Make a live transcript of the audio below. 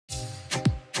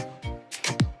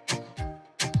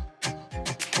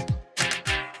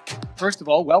First of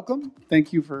all, welcome.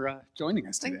 Thank you for joining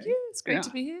us today. Thank you. It's great to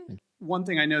be here. One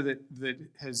thing I know that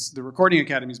the Recording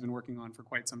Academy has been working on for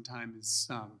quite some time is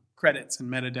credits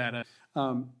and metadata.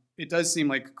 It does seem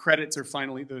like credits are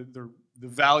finally, the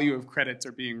value of credits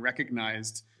are being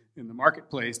recognized in the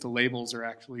marketplace. The labels are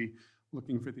actually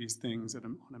looking for these things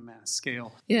on a mass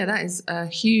scale. Yeah, that is a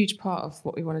huge part of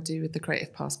what we want to do with the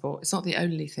Creative Passport. It's not the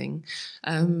only thing.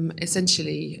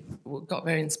 Essentially, we got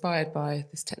very inspired by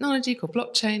this technology called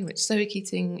blockchain, which Zoë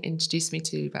Keating introduced me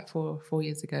to about four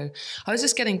years ago. I was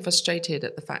just getting frustrated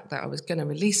at the fact that I was going to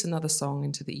release another song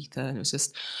into the ether, and it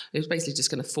was basically just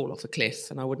going to fall off a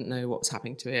cliff, and I wouldn't know what was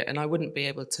happening to it, and I wouldn't be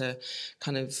able to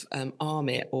kind of arm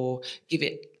it or give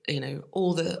it, you know,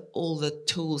 all the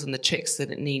tools and the tricks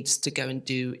that it needs to go and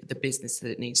do the business that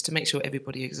it needs to make sure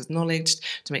everybody is acknowledged,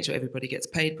 to make sure everybody gets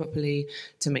paid properly,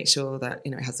 to make sure that,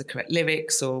 you know, it has the correct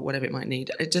lyrics or whatever it might need.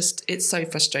 It's so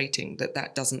frustrating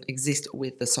that doesn't exist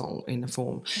with the song in a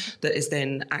form that is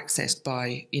then accessed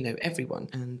by, you know, everyone.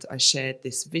 And I shared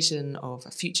this vision of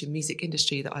a future music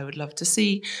industry that I would love to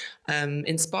see,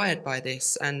 inspired by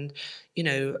this, and, you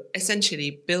know,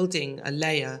 essentially building a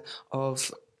layer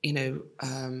of, you know,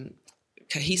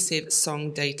 cohesive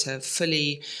song data,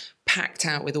 fully packed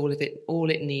out with all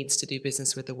it needs to do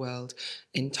business with the world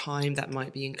in time. That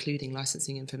might be including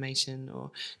licensing information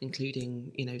or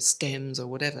including, you know, stems or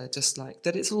whatever, just like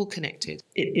that it's all connected.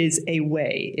 It is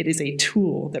a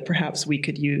tool that perhaps we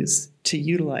could use to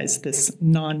utilize this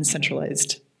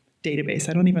non-centralized database.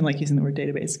 I don't even like using the word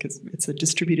database because it's a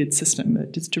distributed system, a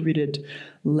distributed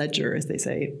ledger, as they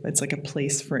say. It's like a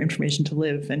place for information to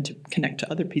live and to connect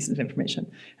to other pieces of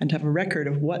information and to have a record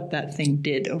of what that thing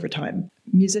did over time.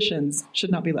 Musicians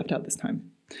should not be left out this time.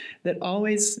 That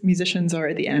always musicians are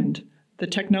at the end. The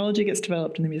technology gets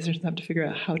developed and the musicians have to figure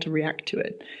out how to react to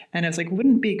it. And I was like,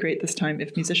 wouldn't it be great this time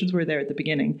if musicians were there at the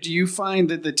beginning? Do you find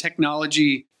that the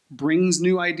technology brings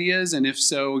new ideas? And if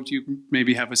so, do you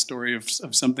maybe have a story of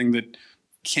something that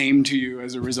came to you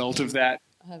as a result of that?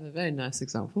 I have a very nice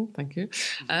example, thank you.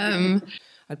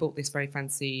 I bought this very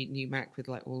fancy new Mac with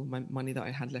like all my money that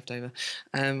I had left over,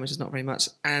 which is not very much,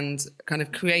 and kind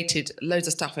of created loads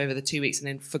of stuff over the 2 weeks and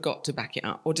then forgot to back it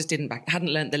up, or just hadn't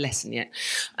learnt the lesson yet.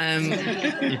 And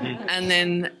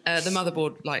then the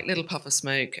motherboard, like little puff of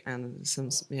smoke and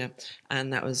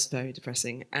and that was very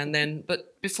depressing. And then,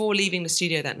 but before leaving the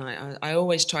studio that night, I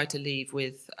always try to leave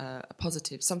with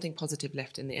something positive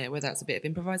left in the air, whether that's a bit of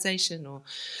improvisation or,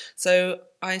 so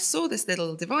I saw this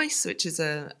little device, which is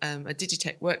a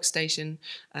Digitech workstation,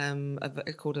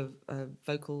 called a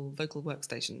vocal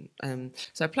workstation.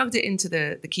 So I plugged it into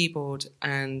the keyboard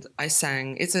and I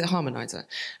sang. It's a harmonizer,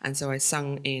 and so I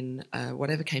sung in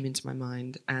whatever came into my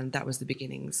mind, and that was the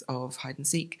beginnings of Hide and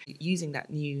Seek. Using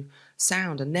that new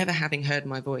sound and never having heard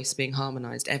my voice being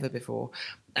harmonized ever before,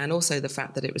 and also the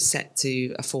fact that it was set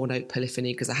to a 4-note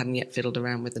polyphony because I hadn't yet fiddled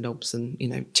around with the knobs and, you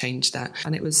know, changed that.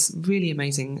 And it was really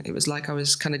amazing. It was like I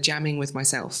was kind of jamming with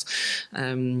myself.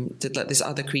 That this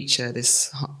other creature,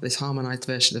 this harmonized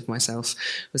version of myself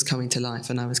was coming to life,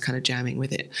 and I was kind of jamming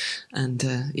with it. And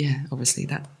yeah, obviously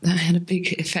that had a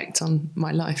big effect on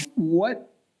my life.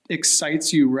 What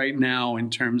excites you right now in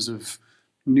terms of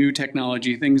new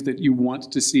technology, things that you want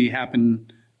to see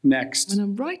happen next? When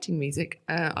I'm writing music,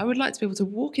 I would like to be able to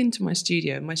walk into my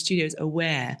studio, and my studio is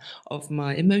aware of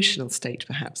my emotional state,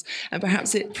 perhaps, and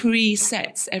perhaps it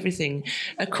presets everything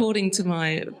according to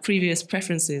my previous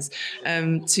preferences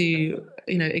to,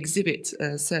 you know, exhibit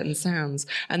certain sounds,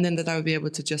 and then that I would be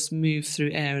able to just move through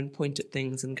air and point at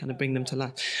things and kind of bring them to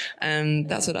life.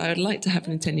 That's what I would like to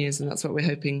happen in 10 years, and that's what we're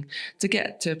hoping to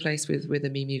get to a place with the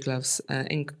Mew gloves,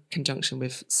 in conjunction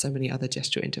with so many other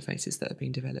gestural interfaces that are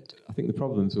being developed. I think the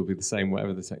problems will be the same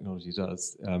whatever the technology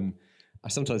does. I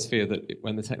sometimes fear that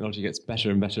when the technology gets better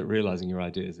and better at realising your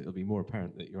ideas, it'll be more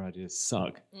apparent that your ideas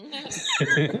suck. And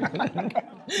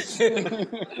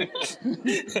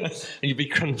you'll be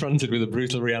confronted with a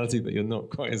brutal reality that you're not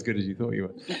quite as good as you thought you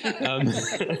were.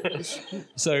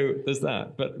 So there's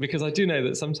that. But because I do know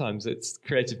that sometimes it's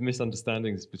creative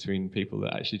misunderstandings between people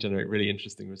that actually generate really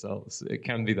interesting results. It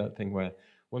can be that thing where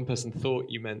one person thought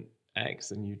you meant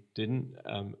X and you didn't.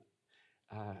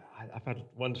 I've had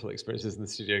wonderful experiences in the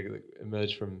studio that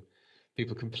emerge from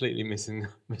people completely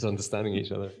misunderstanding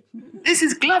each other. This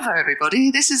is Glover,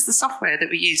 everybody. This is the software that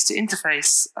we use to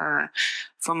interface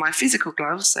from my physical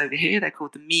gloves over here. They're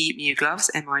called the Mew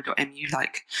gloves, mi.mu,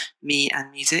 like me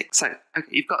and music. So, okay,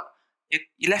 you've got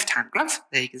your left-hand glove.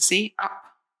 There you can see,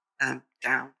 up,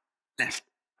 down, left.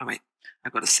 Oh, wait,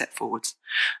 I've got to set forwards.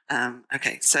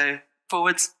 Okay, so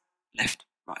forwards, left,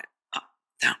 right, up,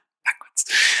 down, backwards.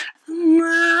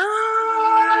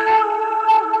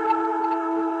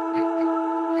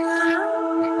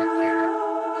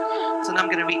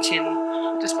 going to reach in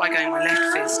just by going my left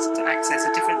fist to access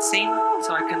a different scene,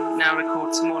 so I can now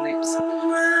record some more loops.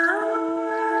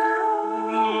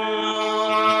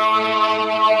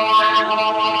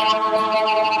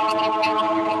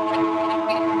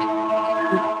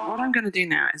 What I'm going to do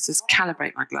now is just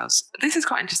calibrate my gloves. This is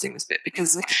quite interesting, this bit,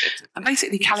 because I'm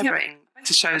basically calibrating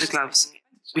to show the gloves,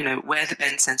 you know, where the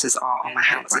bend sensors are on my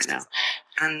hand right now.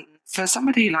 And for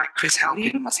somebody like Chris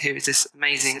Halpin, who is this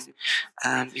amazing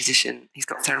musician, he's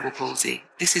got cerebral palsy.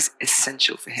 This is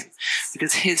essential for him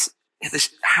because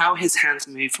how his hands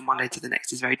move from one day to the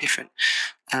next is very different.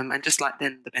 And just like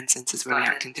then, the bend sensors were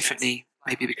reacting differently,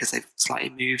 maybe because they've slightly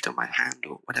moved on my hand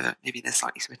or whatever, maybe they're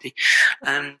slightly sweaty.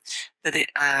 That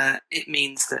it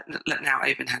means that look, now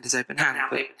open hand is open hand,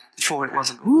 but before it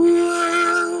wasn't.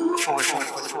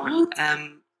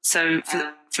 So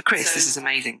for Chris, this is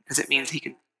amazing because it means he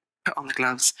can put on the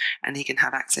gloves and he can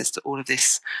have access to all of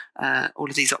this, all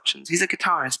of these options. He's a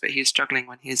guitarist, but he was struggling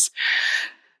when his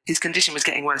condition was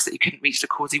getting worse that he couldn't reach the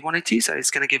chords he wanted to, so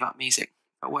he's going to give up music.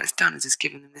 But what it's done is it's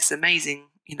given him this amazing,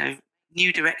 you know,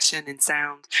 new direction in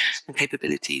sound and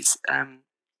capabilities,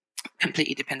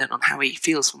 completely dependent on how he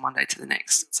feels from one day to the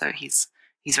next. So he's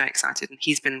very excited, and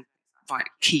he's been quite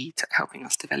key to helping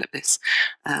us develop this.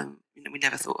 You know, we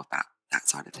never thought about that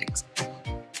side of things.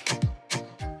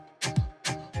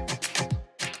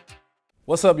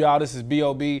 What's up, y'all? This is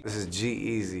B.O.B. This is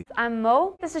G-Eazy. I'm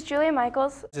Mo. This is Julia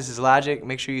Michaels. This is Logic.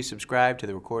 Make sure you subscribe to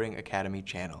the Recording Academy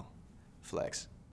channel. Flex.